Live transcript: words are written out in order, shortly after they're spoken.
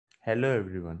Hello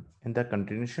everyone. In the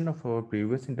continuation of our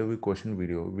previous interview question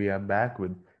video, we are back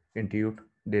with Intuit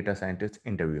Data Scientist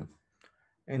interview.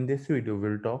 In this video,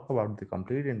 we'll talk about the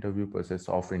complete interview process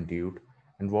of Intuit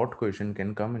and what question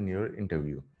can come in your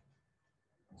interview.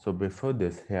 So before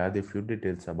this, here are the few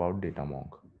details about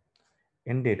DataMonk.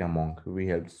 In DataMonk, we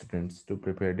help students to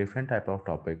prepare different type of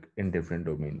topic in different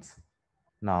domains.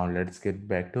 Now let's get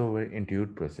back to our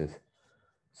Intuit process.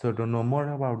 So to know more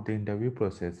about the interview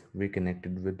process, we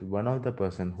connected with one of the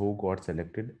person who got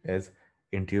selected as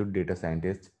Intuit data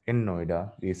scientist in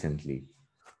Noida recently.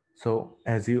 So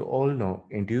as you all know,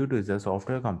 Intuit is a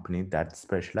software company that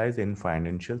specializes in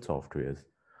financial softwares.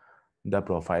 The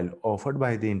profile offered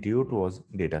by the Intuit was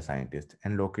data scientist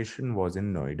and location was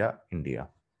in Noida, India.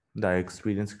 The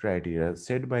experience criteria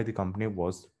set by the company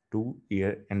was 2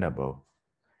 year and above,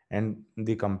 and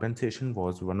the compensation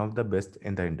was one of the best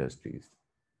in the industries.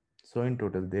 So in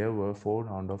total, there were 4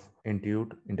 rounds of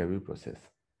Intuit interview process.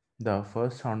 The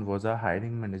first round was a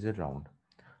hiring manager round,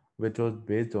 which was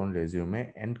based on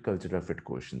resume and cultural fit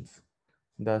questions.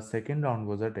 The second round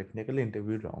was a technical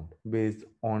interview round based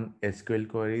on SQL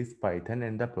queries, Python,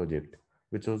 and the project,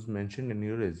 which was mentioned in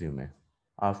your resume.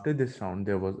 After this round,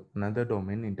 there was another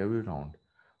domain interview round,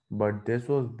 but this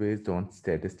was based on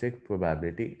statistic,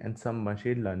 probability, and some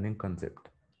machine learning concept.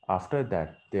 After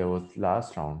that, there was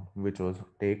last round, which was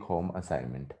take home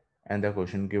assignment, and the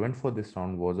question given for this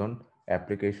round was on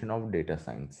application of data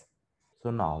science.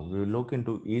 So now we will look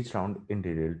into each round in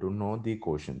detail to know the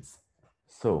questions.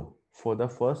 So for the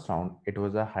first round, it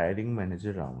was a hiring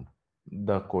manager round.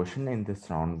 The question in this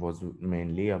round was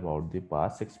mainly about the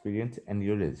past experience and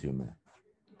your resume.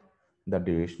 The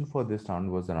duration for this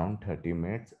round was around 30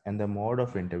 minutes and the mode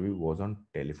of interview was on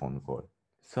telephone call.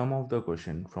 Some of the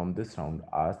questions from this round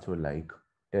asked were like,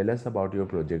 tell us about your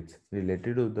projects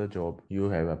related to the job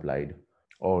you have applied,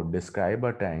 or describe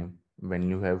a time when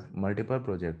you have multiple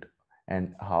projects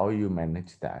and how you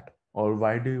manage that, or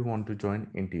why do you want to join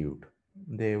Intuit.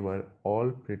 They were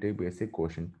all pretty basic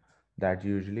questions that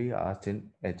usually asked in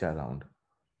HR round.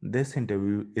 This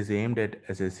interview is aimed at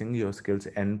assessing your skills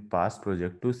and past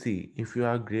projects to see if you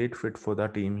are a great fit for the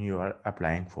team you are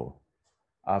applying for.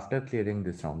 After clearing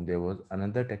this round, there was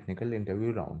another technical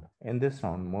interview round. In this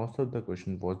round, most of the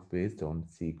question was based on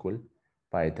SQL,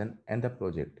 Python, and the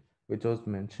project, which was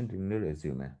mentioned in your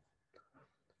resume.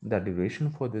 The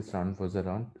duration for this round was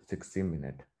around 60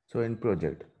 minutes. So in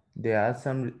project, there are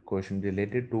some questions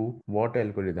related to what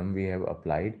algorithm we have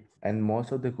applied, and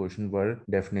most of the questions were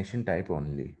definition type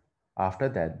only. After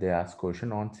that, they asked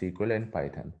question on SQL and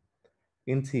Python.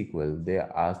 In SQL, they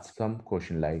asked some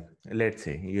question like, let's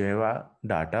say you have a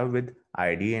data with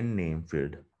ID and name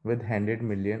field with 100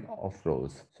 million of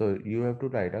rows. So you have to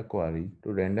write a query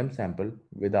to random sample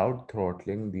without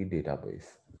throttling the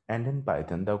database. And in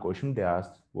Python, the question they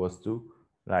asked was to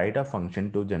write a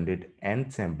function to generate n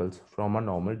samples from a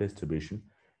normal distribution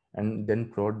and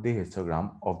then plot the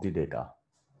histogram of the data.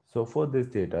 So for this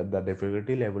data, the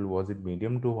difficulty level was in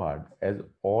medium to hard as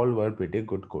all were pretty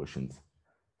good questions.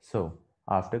 So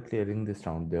after clearing this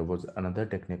round, there was another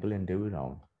technical interview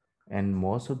round, and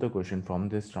most of the question from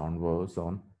this round was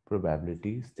on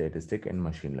probability, statistic, and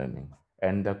machine learning.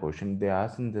 And the question they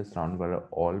asked in this round were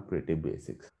all pretty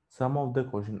basics. Some of the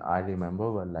questions I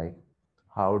remember were like,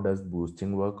 how does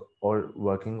boosting work, or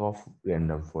working of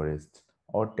random forests,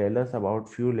 or tell us about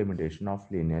few limitation of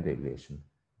linear regression.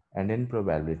 And in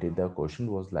probability, the question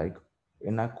was like,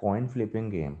 in a coin flipping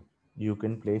game, you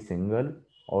can play single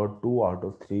or 2 out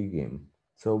of 3 games.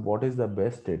 So, what is the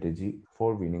best strategy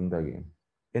for winning the game?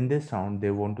 In this round,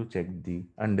 they want to check the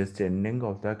understanding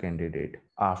of the candidate.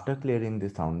 After clearing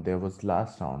this round, there was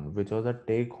last round, which was a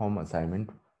take-home assignment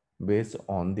based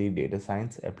on the data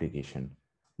science application.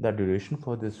 The duration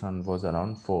for this run was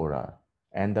around 4 hours,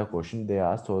 and the question they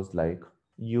asked was like,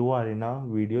 you are in a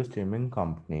video streaming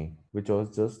company, which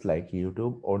was just like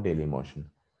YouTube or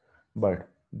Dailymotion. But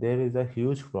there is a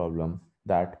huge problem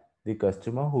that the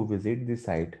customer who visit the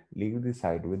site leave the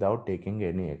site without taking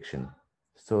any action.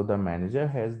 So the manager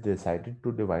has decided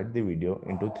to divide the video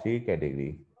into 3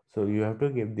 categories. So you have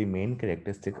to give the main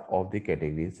characteristic of the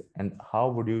categories and how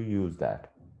would you use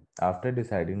that. After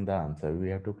deciding the answer, we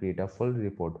have to create a full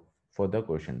report for the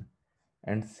question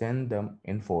and send them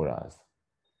in 4 hours.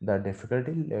 The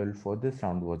difficulty level for this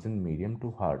round was in medium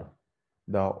to hard.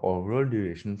 The overall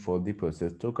duration for the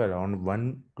process took around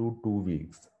 1 to 2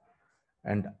 weeks.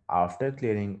 And after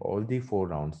clearing all the 4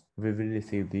 rounds, we will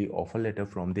receive the offer letter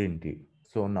from the Indeed.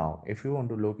 So now, if you want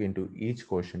to look into each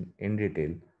question in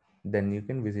detail, then you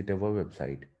can visit our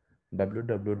website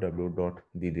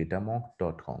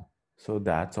www.thedatamonk.com. So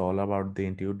that's all about the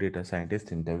Intuit Data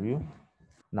Scientist interview.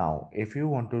 Now, if you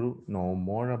want to know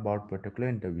more about particular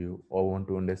interview or want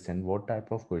to understand what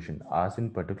type of question asked in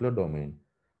particular domain,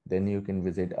 then you can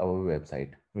visit our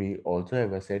website. We also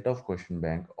have a set of question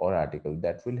bank or article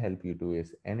that will help you to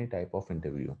ace any type of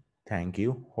interview. Thank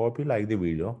you. Hope you like the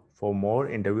video. For more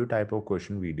interview type of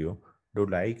question video, do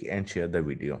like and share the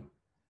video.